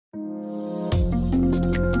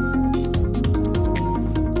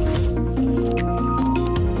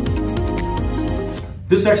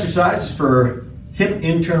This exercise is for hip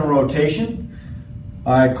internal rotation.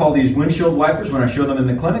 I call these windshield wipers when I show them in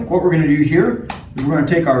the clinic. What we're going to do here is we're going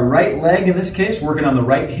to take our right leg, in this case, working on the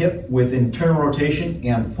right hip with internal rotation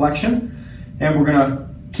and flexion. And we're going to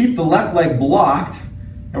keep the left leg blocked,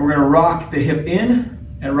 and we're going to rock the hip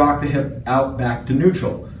in and rock the hip out back to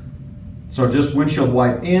neutral. So just windshield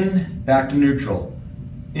wipe in, back to neutral,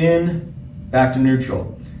 in, back to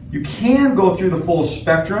neutral. You can go through the full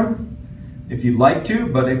spectrum if you'd like to,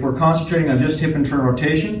 but if we're concentrating on just hip internal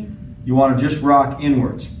rotation, you want to just rock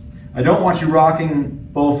inwards. I don't want you rocking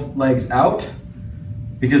both legs out,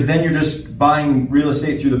 because then you're just buying real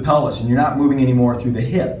estate through the pelvis and you're not moving anymore through the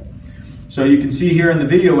hip. So you can see here in the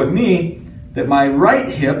video with me that my right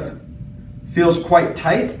hip feels quite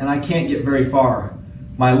tight and I can't get very far.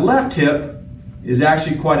 My left hip is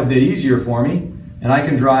actually quite a bit easier for me, and I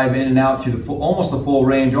can drive in and out to almost the full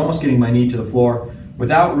range, almost getting my knee to the floor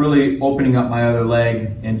without really opening up my other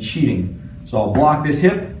leg and cheating. So I'll block this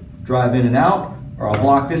hip, drive in and out, or I'll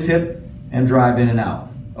block this hip and drive in and out.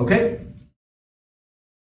 Okay?